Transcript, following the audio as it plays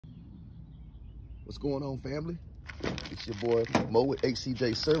What's going on, family? It's your boy Mo with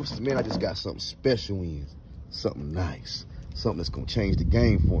HCJ Services. Man, I just got something special in, something nice, something that's gonna change the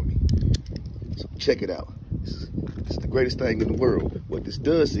game for me. So check it out. This is the greatest thing in the world. What this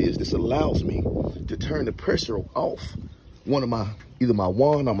does is this allows me to turn the pressure off either my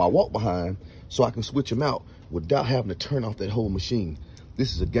wand or my walk behind, so I can switch them out without having to turn off that whole machine.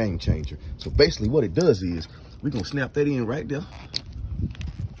 This is a game changer. So basically what it does is we're gonna snap that in right there.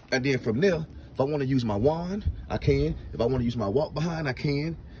 And then from there, if I want to use my wand, I can. If I want to use my walk behind, I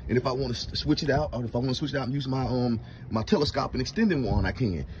can. And if I want to switch it out, or if I want to switch it out and use my my telescope and extending wand, I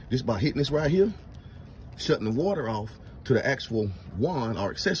can. Just by hitting this right here, shutting the water off to the actual wand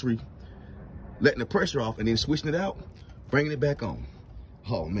or accessory, letting the pressure off, and then switching it out, bringing it back on.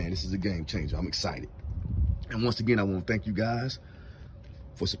 Oh man, this is a game changer. I'm excited. And once again, I want to thank you guys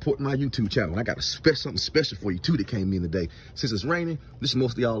for supporting my YouTube channel. I got something special for you too that came in today. Since it's raining, this is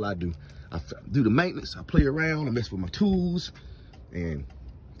mostly all I do. I do the maintenance, I play around, I mess with my tools, and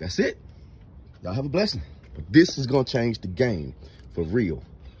that's it. Y'all have a blessing. But this is gonna change the game for real.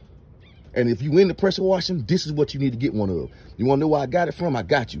 And if you into pressure washing, this is what you need to get one of. You wanna know where I got it from? I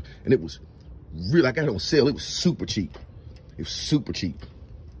got you. And it was real, I got it on sale. It was super cheap. It was super cheap.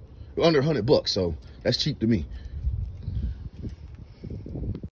 Under $100 bucks, so that's cheap to me.